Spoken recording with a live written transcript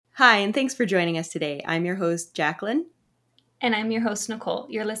Hi, and thanks for joining us today. I'm your host, Jacqueline. And I'm your host, Nicole.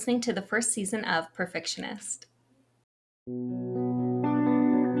 You're listening to the first season of Perfectionist.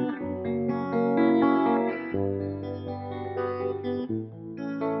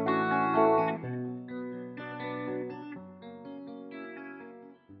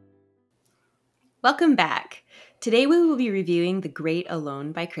 Welcome back. Today we will be reviewing The Great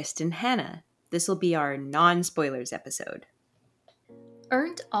Alone by Kristin Hannah. This will be our non-spoilers episode.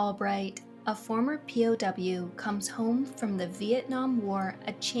 Ernst Albright, a former POW, comes home from the Vietnam War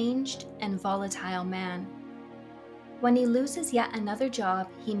a changed and volatile man. When he loses yet another job,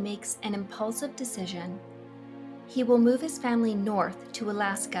 he makes an impulsive decision. He will move his family north to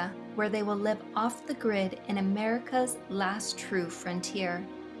Alaska, where they will live off the grid in America's last true frontier.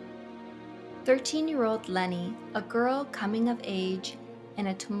 13-year-old Lenny, a girl coming of age in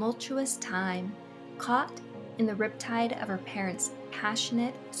a tumultuous time, caught in the riptide of her parents'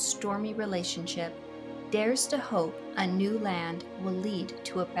 passionate, stormy relationship, dares to hope a new land will lead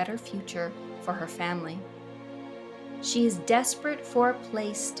to a better future for her family. She is desperate for a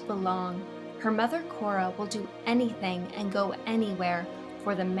place to belong. Her mother, Cora, will do anything and go anywhere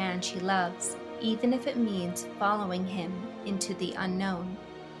for the man she loves, even if it means following him into the unknown.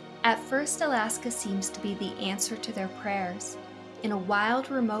 At first, Alaska seems to be the answer to their prayers. In a wild,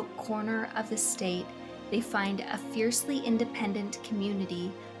 remote corner of the state, they find a fiercely independent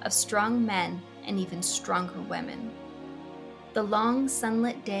community of strong men and even stronger women. The long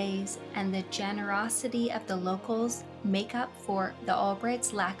sunlit days and the generosity of the locals make up for the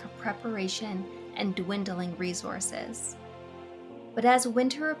Albrights' lack of preparation and dwindling resources. But as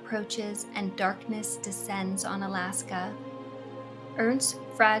winter approaches and darkness descends on Alaska, Ernst's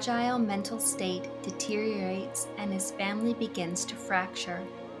fragile mental state deteriorates and his family begins to fracture.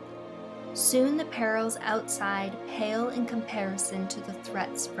 Soon the perils outside pale in comparison to the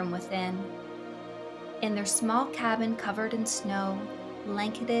threats from within. In their small cabin covered in snow,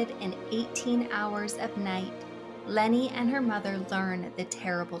 blanketed in 18 hours of night, Lenny and her mother learn the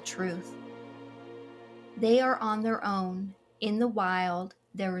terrible truth. They are on their own. In the wild,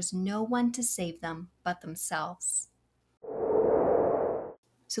 there is no one to save them but themselves.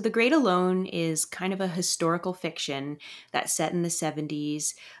 So The Great Alone is kind of a historical fiction that's set in the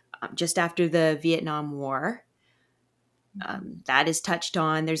 70s, just after the Vietnam War. That is touched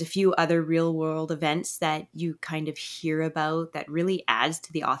on. There's a few other real world events that you kind of hear about that really adds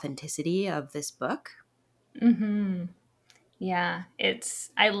to the authenticity of this book. Mm-hmm. Yeah,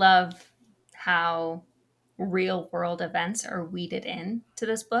 I love how real world events are weeded in to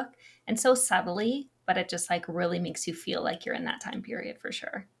this book, and so subtly, but it just like really makes you feel like you're in that time period for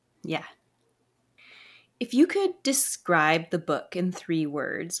sure. Yeah. If you could describe the book in 3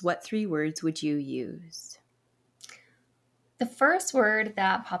 words, what 3 words would you use? The first word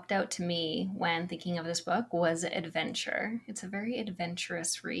that popped out to me when thinking of this book was adventure. It's a very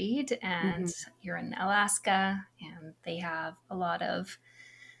adventurous read, and Mm-hmm. you're in Alaska, and they have a lot of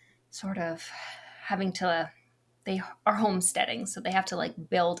sort of having to, they are homesteading, so they have to like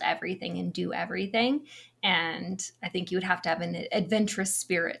build everything and do everything. And I think you would have to have an adventurous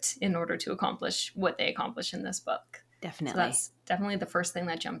spirit in order to accomplish what they accomplish in this book. So Definitely. that's definitely the first thing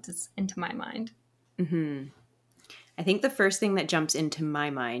that jumped into my mind. Mm-hmm. I think the first thing that jumps into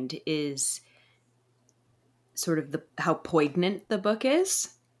my mind is sort of how poignant the book is.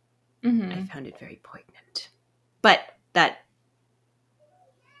 I Mm-hmm. found it very poignant. But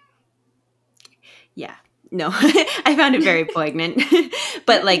yeah, no, I found it very poignant.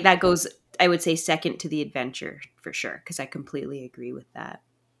 But like that goes, I would say, second to the adventure for sure, because I completely agree with that.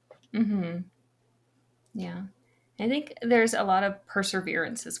 Mm-hmm. Yeah. I think there's a lot of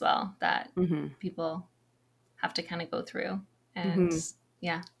perseverance as well that Mm-hmm. people have to kind of go through. And Mm-hmm.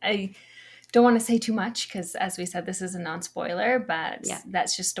 yeah, I don't want to say too much because, as we said, this is a non spoiler, but Yeah.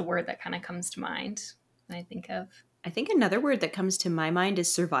 that's just a word that kind of comes to mind when I think of. I think another word that comes to my mind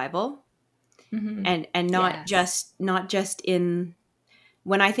is survival. Mm-hmm. And Yes. not just in,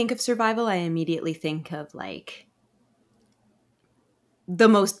 when I think of survival, I immediately think of like the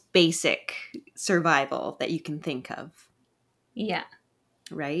most basic survival that you can think of, Yeah.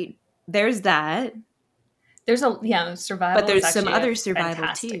 right? There's that, Yeah, but survival is there's some actually a other survival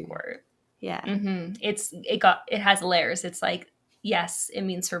fantastic too. word. Yeah. Mm-hmm. It has layers. It's like, yes, it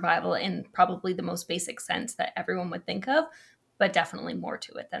means survival in probably the most basic sense that everyone would think of, but definitely more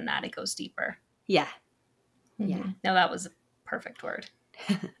to it than that. It goes deeper. Yeah. Yeah. Mm-hmm. No, that was a perfect word.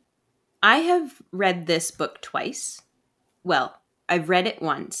 I have read this book twice. Well, I've read it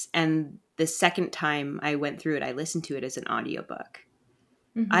once, and the second time I went through it, I listened to it as an audiobook.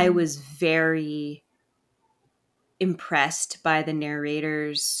 I Mm-hmm. was very impressed by the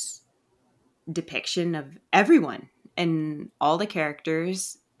narrator's depiction of everyone and all the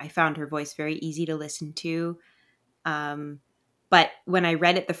characters. I found her voice very easy to listen to. But when I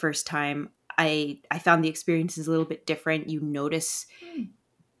read it the first time, I found the experiences a little bit different. You notice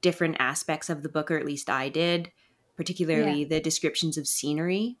different aspects of the book, or at least I did, Yeah. particularly the descriptions of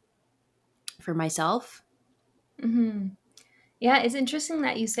scenery for myself. Hmm. Yeah, it's interesting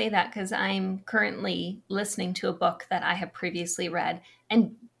that you say that because I'm currently listening to a book that I have previously read,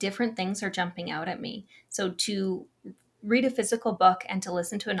 and different things are jumping out at me. So to read a physical book and to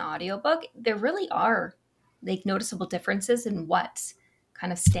listen to an audiobook, there really are like noticeable differences in what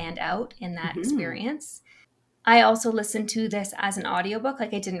kind of stand out in that Mm-hmm. experience. I also listened to this as an audiobook.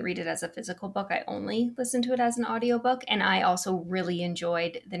 Like I didn't read it as a physical book. I only listened to it as an audiobook. And I also really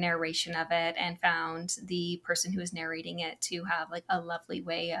enjoyed the narration of it and found the person who was narrating it to have like a lovely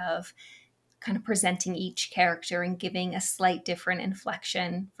way of kind of presenting each character and giving a slight different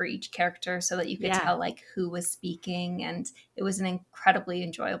inflection for each character so that you could Yeah. tell like who was speaking. And it was an incredibly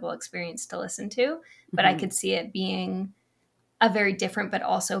enjoyable experience to listen to. But I Mm-hmm. could see it being a very different but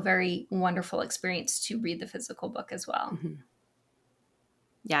also very wonderful experience to read the physical book as well. Mm-hmm.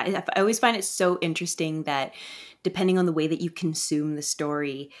 Yeah, I always find it so interesting that depending on the way that you consume the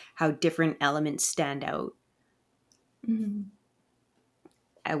story, how different elements stand out. Mhm.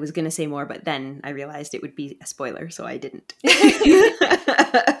 I was going to say more, but then I realized it would be a spoiler, so I didn't.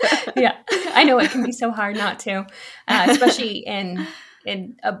 Yeah, I know it can be so hard not to, especially in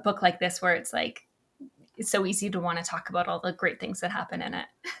a book like this where it's like it's so easy to want to talk about all the great things that happen in it.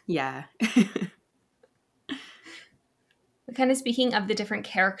 Yeah. But kind of speaking of the different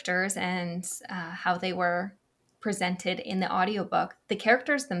characters and how they were presented in the audiobook, the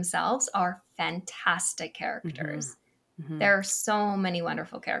characters themselves are fantastic Mm-hmm. characters. Mm-hmm. There are so many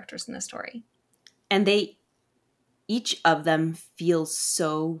wonderful characters in the story. And they each of them feels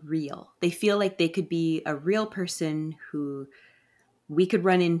so real. They feel like they could be a real person who we could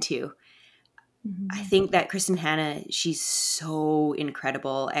run into. I Mhm. think that Kristin Hannah, she's so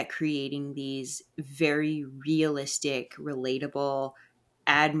incredible at creating these very realistic, relatable,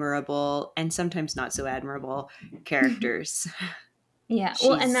 admirable, and sometimes not so admirable characters. Yeah,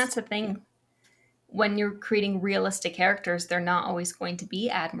 well, and She's, that's the yeah. thing. When you're creating realistic characters, they're not always going to be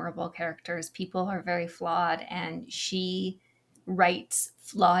admirable characters. People are very flawed, and she writes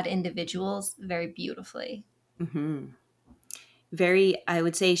flawed individuals very beautifully. Hmm. Very, I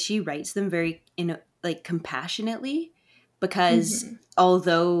would say she writes them very, like compassionately, because Hmm.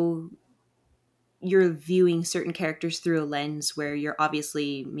 although you're viewing certain characters through a lens where you're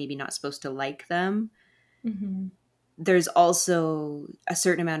obviously maybe not supposed to like them, Hmm. there's also a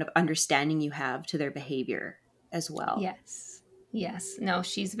certain amount of understanding you have to their behavior as well. Yes. Yes. No,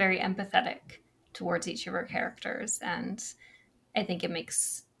 she's very empathetic towards each of her characters. And I think it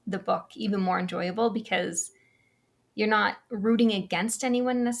makes the book even more enjoyable because you're not rooting against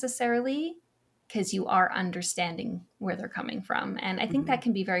anyone necessarily because you are understanding where they're coming from. And I think that Hmm.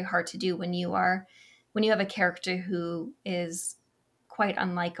 can be very hard to do when you have a character who is quite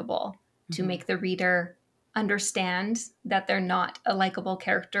unlikable, to Hmm. make the reader understand that they're not a likable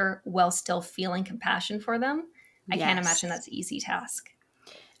character while still feeling compassion for them. I can't imagine Yes. that's an easy task.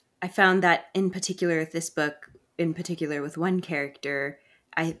 I found that in particular with this book, in particular with one character,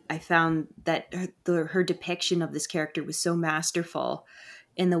 I found that her depiction of this character was so masterful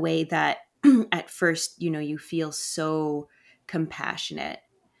in the way that at first, you feel so compassionate.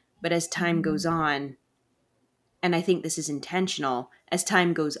 But as time goes Mhm. on, and I think this is intentional, as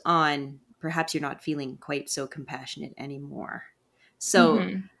time goes on, perhaps you're not feeling quite so compassionate anymore. So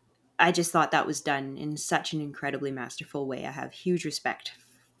Mhm. I just thought that was done in such an incredibly masterful way. I have huge respect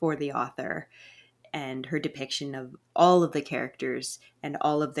for the author and her depiction of all of the characters and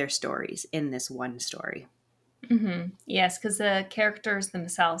all of their stories in this one story. Yes, because the characters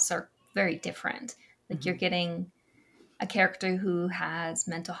themselves are very different. Like you're Hmm. getting a character who has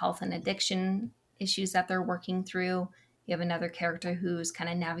mental health and addiction issues that they're working through. You have another character who's kind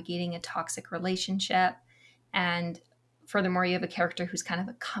of navigating a toxic relationship. And furthermore, you have a character who's kind of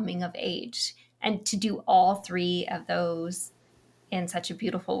a coming of age. And to do all three of those in such a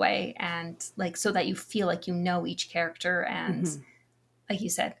beautiful way and like so that you feel like you know each character and Hmm. like you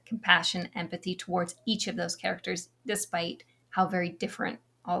said, compassion, empathy towards each of those characters, despite how very different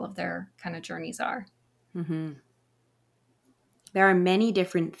all of their kind of journeys are. Hmm. There are many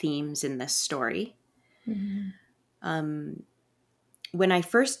different themes in this story. Mm-hmm. Um, when I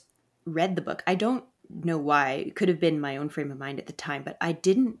first read the book, I don't know why. It could have been my own frame of mind at the time, but I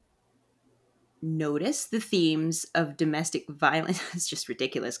didn't notice the themes of domestic violence. It's just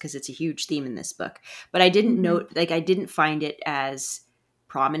ridiculous because it's a huge theme in this book. But I didn't Mm-hmm. note, like, I didn't find it as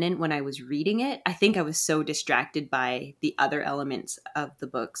prominent when I was reading it. I think I was so distracted by the other elements of the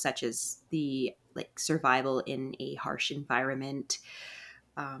book, such as the like survival in a harsh environment.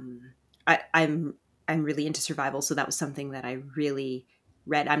 Um, I'm really into survival, so that was something that I really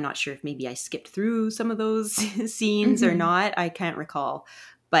read. I'm not sure if maybe I skipped through some of those scenes or Mm-hmm. not. I can't recall.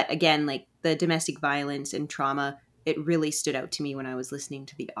 But again, like the domestic violence and trauma, it really stood out to me when I was listening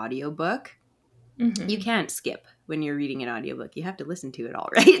to the audiobook. You Mm-hmm. can't skip when you're reading an audiobook. You have to listen to it all,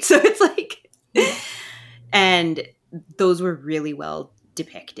 right? So it's like, Yeah. and those were really well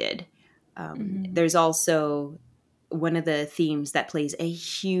depicted. Mm-hmm. There's also one of the themes that plays a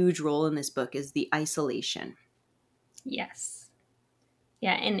huge role in this book is the isolation. Yes.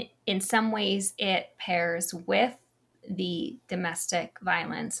 Yeah, and in some ways it pairs with the domestic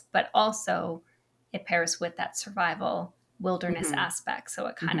violence, but also it pairs with that survival wilderness Hmm. aspect. So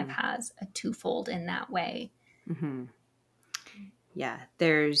it kind of Hmm. has a twofold in that way. Hmm. Yeah,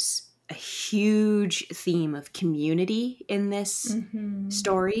 there's a huge theme of community in this Mm-hmm.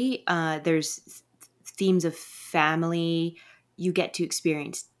 story. There's themes of family. You get to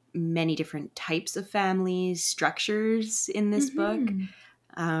experience many different types of families, structures in this book.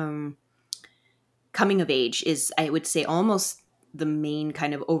 Mm-hmm. Um, Coming of age is, I would say, almost the main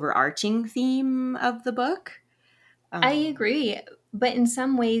kind of overarching theme of the book. I Um, agree, but in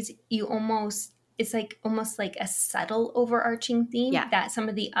some ways you almost it's like almost like a subtle overarching theme yeah, that some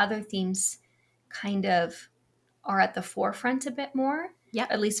of the other themes kind of are at the forefront a bit more, yeah,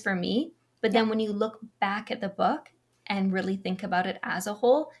 at least for me. But yeah. then when you look back at the book and really think about it as a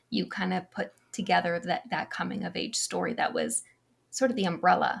whole, you kind of put together that coming of age story that was sort of the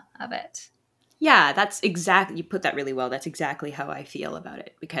umbrella of it. Yeah, that's exactly, you put that really well. That's exactly how I feel about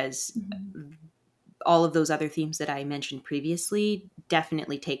it because Mm-hmm. all of those other themes that I mentioned previously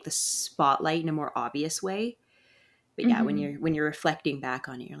definitely take the spotlight in a more obvious way. But yeah, Mm-hmm. when you're reflecting back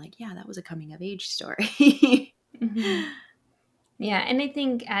on it, you're like, yeah, that was a coming of age story. Mm-hmm. Yeah, and I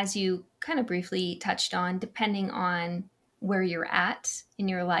think as you kind of briefly touched on, depending on where you're at in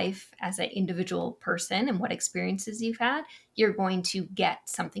your life as an individual person and what experiences you've had, you're going to get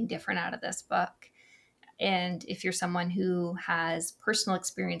something different out of this book. And if you're someone who has personal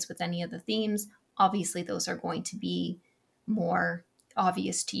experience with any of the themes, obviously those are going to be more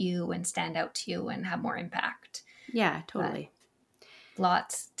obvious to you and stand out to you and have more impact. Yeah, But totally.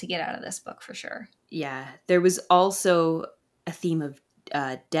 lots to get out of this book for sure. Yeah, there was also a theme of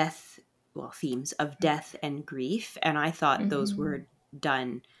death, well, themes of death and grief, and I thought those Mm-hmm. were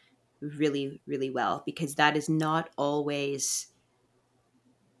done really, really well because that is not always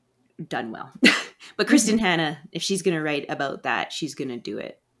done well. But Kristin Mm-hmm. Hannah, if she's going to write about that, she's going to do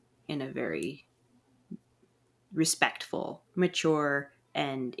it in a very respectful, mature,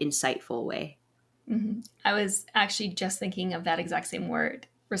 and insightful way. Mm-hmm. I was actually just thinking of that exact same word,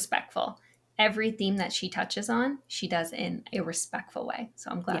 respectful. Every theme that she touches on, she does in a respectful way. So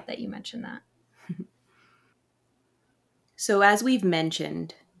I'm Yeah. glad that you mentioned that. So, as we've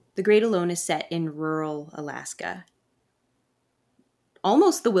mentioned, The Great Alone is set in rural Alaska,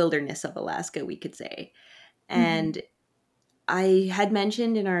 almost the wilderness of Alaska, we could say. Mm-hmm. And I had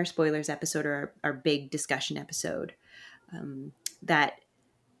mentioned in our spoilers episode or our big discussion episode that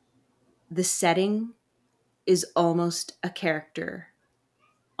the setting is almost a character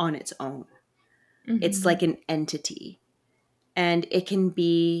on its own. It's Mm-hmm. like an entity. And it can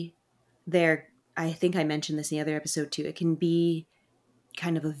be there. I think I mentioned this in the other episode too. It can be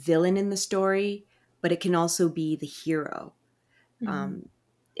kind of a villain in the story, but it can also be the hero. Mm-hmm. Um,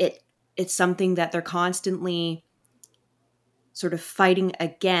 it it's something that they're constantly sort of fighting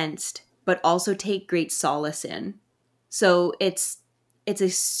against, but also take great solace in. So it's a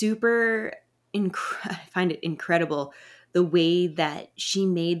super I find it incredible the way that she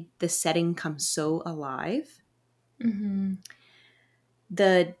made the setting come so alive. Mm-hmm.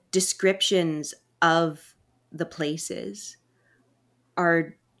 The descriptions of the places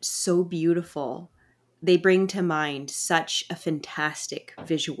are so beautiful. They bring to mind such a fantastic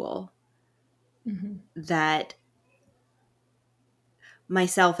visual Mm-hmm. that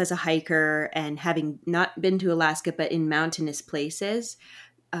myself as a hiker and having not been to Alaska but in mountainous places,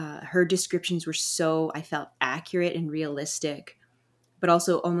 her descriptions were so, I felt, accurate and realistic, but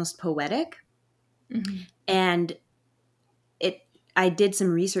also almost poetic. Mm-hmm. And it, I did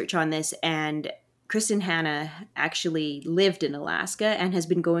some research on this, and Kristin Hannah actually lived in Alaska and has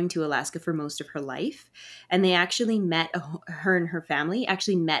been going to Alaska for most of her life. And they actually her and her family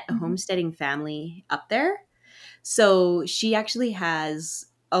actually met a Mm-hmm. homesteading family up there. So she actually has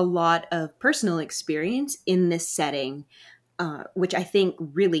a lot of personal experience in this setting, which I think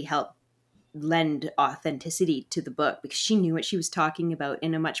really helped lend authenticity to the book because she knew what she was talking about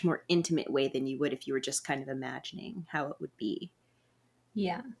in a much more intimate way than you would if you were just kind of imagining how it would be.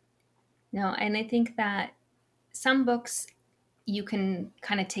 Yeah. No, and I think that some books you can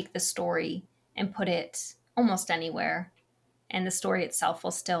kind of take the story and put it almost anywhere, and the story itself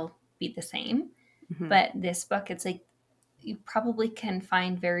will still be the same. Mm-hmm. But this book, it's like you probably can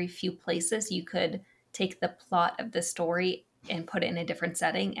find very few places you could take the plot of the story and put it in a different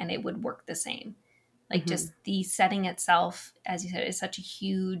setting and it would work the same. Like Mm-hmm. just the setting itself, as you said, is such a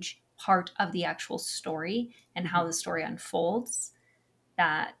huge part of the actual story and Mm-hmm. how the story unfolds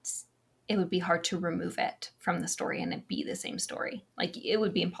that it would be hard to remove it from the story and it be the same story. Like it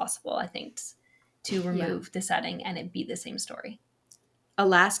would be impossible, I think, to Yeah. remove the setting and it be the same story.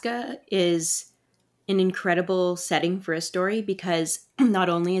 Alaska is an incredible setting for a story because not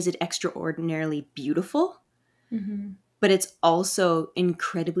only is it extraordinarily beautiful, Mm-hmm. but it's also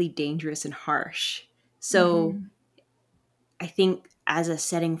incredibly dangerous and harsh. So Mm-hmm. I think as a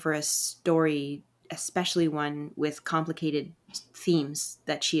setting for a story, especially one with complicated themes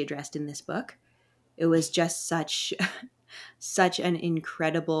that she addressed in this book, it was just such an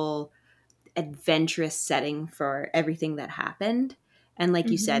incredible adventurous setting for everything that happened. And like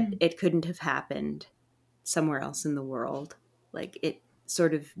you said, Mm-hmm. it couldn't have happened somewhere else in the world. Like it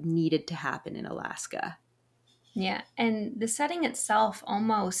sort of needed to happen in Alaska. Yeah. And the setting itself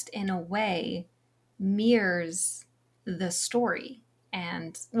almost in a way mirrors the story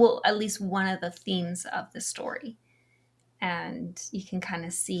and, well, at least one of the themes of the story. And you can kind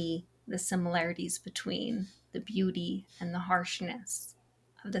of see the similarities between the beauty and the harshness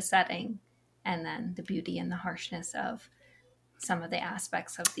of the setting and then the beauty and the harshness of some of the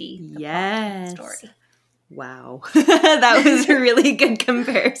aspects of the plot of the Yes. story. Wow. That was a really good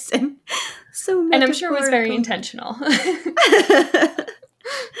comparison. So And I'm sure it was very metaphorical. intentional.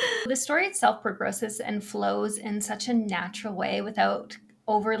 The story itself progresses and flows in such a natural way without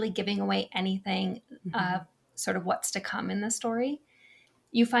overly giving away anything, uh, Mhm. sort of what's to come in the story.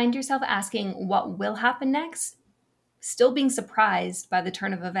 You find yourself asking what will happen next, still being surprised by the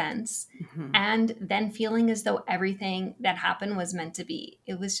turn of events, Mhm. and then feeling as though everything that happened was meant to be.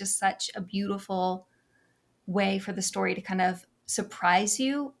 It was just such a beautiful way for the story to kind of surprise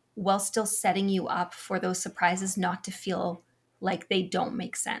you while still setting you up for those surprises not to feel like they don't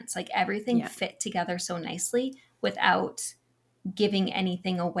make sense. Like everything Yeah. fit together so nicely without giving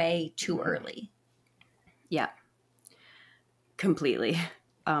anything away too Mhm. early. Yeah. Completely.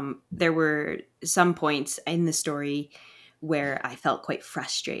 There were some points in the story where I felt quite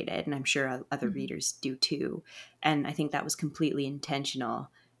frustrated, and I'm sure other Mhm. readers do too. And I think that was completely intentional.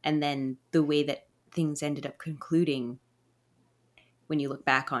 And then the way that things ended up concluding, when you look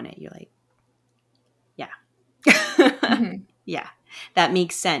back on it, you're like, yeah. Mhm. Yeah, that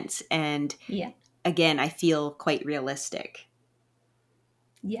makes sense. And Yeah. again, I feel quite realistic.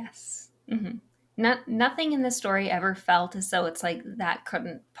 Yes. Nothing in the story ever felt as though it's like that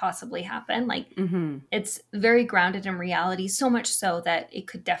couldn't possibly happen. Like Hmm. it's very grounded in reality, so much so that it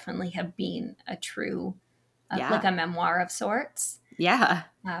could definitely have been a true, like Yeah. a memoir of sorts. Yeah.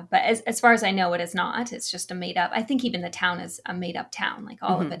 But as far as I know, it is not. It's just a made up. I think even the town is a made up town. Like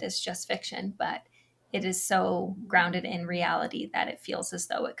all of Hmm. it is just fiction, but it is so grounded in reality that it feels as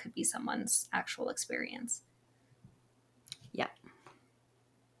though it could be someone's actual experience. Yeah.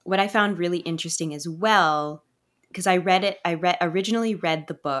 What I found really interesting as well, because I originally read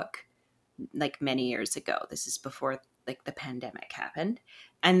the book like many years ago. This is before like the pandemic happened.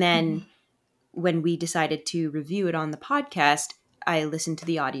 And then Hmm. when we decided to review it on the podcast, I listened to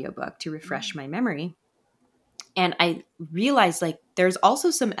the audiobook to refresh my memory. And I realized like there's also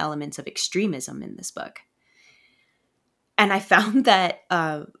some elements of extremism in this book. And I found that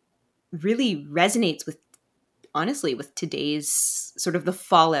really resonates with, honestly, with today's sort of the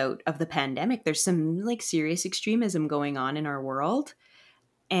fallout of the pandemic. There's some like serious extremism going on in our world.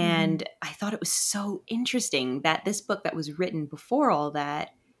 Hmm. And I thought it was so interesting that this book that was written before all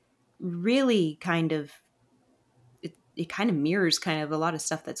that really kind of it kind of mirrors kind of a lot of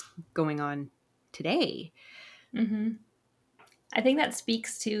stuff that's going on today. Hmm. I think that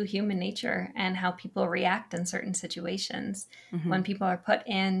speaks to human nature and how people react in certain situations. Hmm. When people are put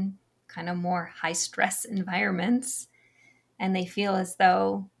in kind of more high stress environments and they feel as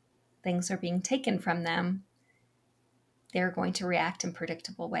though things are being taken from them, they're going to react in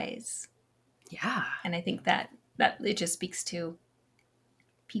predictable ways. Yeah. And I think that it just speaks to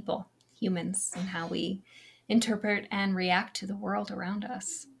people, humans, and how we interpret and react to the world around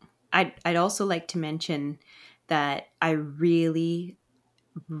us. I'd also like to mention that I really,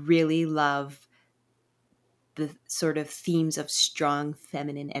 really love the sort of themes of strong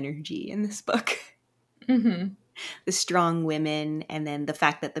feminine energy in this book. Mm-hmm. The strong women, and then the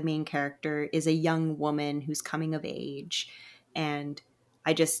fact that the main character is a young woman who's coming of age. And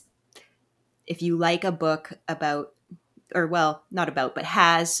I just, if you like a book about, or well, not about, but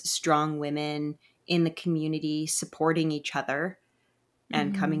has strong women in the community supporting each other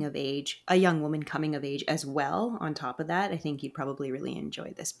and coming Mm-hmm. of age, a young woman coming of age as well, on top of that, I think you'd probably really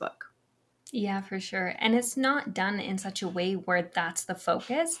enjoy this book. Yeah, for sure. And it's not done in such a way where that's the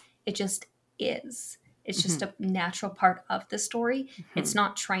focus. It just is. It's just Mm-hmm. a natural part of the story. It's Mm-hmm.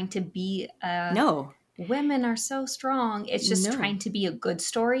 not trying to be a No, women are so strong. It's just no. trying to be a good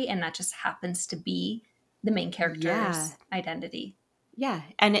story, and that just happens to be the main Yeah. character's identity. Yeah.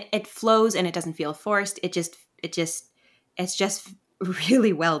 And it flows and it doesn't feel forced. It's just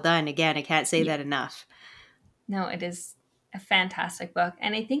really well done. Again, I can't say Yeah. that enough. No, it is a fantastic book.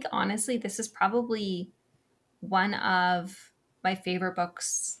 And I think honestly, this is probably one of my favorite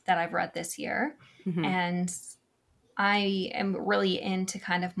books that I've read this year. Mm-hmm. And I am really into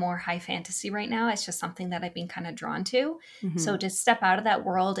kind of more high fantasy right now. It's just something that I've been kind of drawn to. Mm-hmm. So to step out of that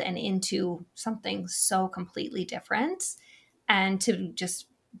world and into something so completely different and to just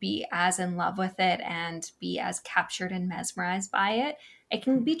be as in love with it and be as captured and mesmerized by it, it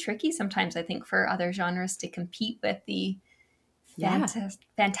can be tricky sometimes, I think, for other genres to compete with the Yeah.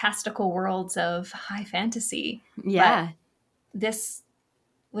 fantastical worlds of high fantasy. But Yeah. this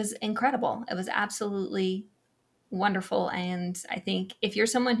was incredible. It was absolutely wonderful. And I think if you're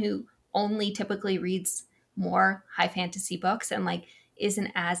someone who only typically reads more high fantasy books and like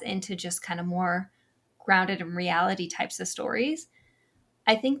isn't as into just kind of more grounded in reality types of stories,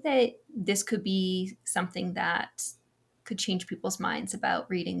 I think that this could be something that could change people's minds about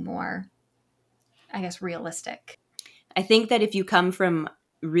reading more, I guess, realistic. I think that if you come from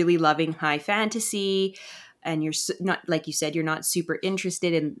really loving high fantasy and you're not, like you said, you're not super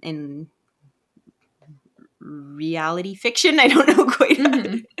interested in reality fiction. I don't know quite.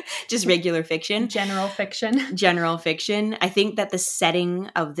 Mm-hmm. Just regular fiction. General fiction. General fiction. I think that the setting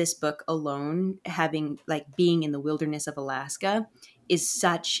of this book alone, having like being in the wilderness of Alaska, is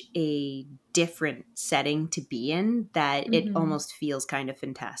such a different setting to be in that it Mm-hmm. almost feels kind of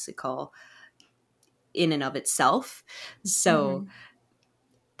fantastical in and of itself. So Mm-hmm.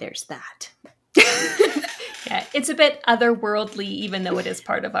 there's that. Yeah, it's a bit otherworldly, even though it is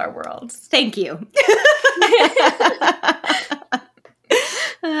part of our worlds. Thank you.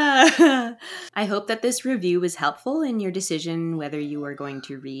 I hope that this review was helpful in your decision whether you are going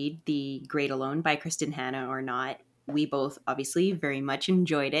to read The Great Alone by Kristin Hannah or not. We both obviously very much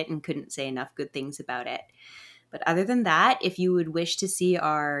enjoyed it and couldn't say enough good things about it. But other than that, if you would wish to see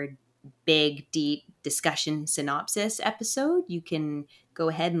our big, deep discussion synopsis episode, you can go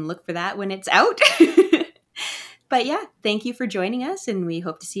ahead and look for that when it's out. But yeah, thank you for joining us, and we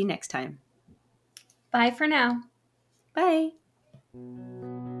hope to see you next time. Bye for now. Bye.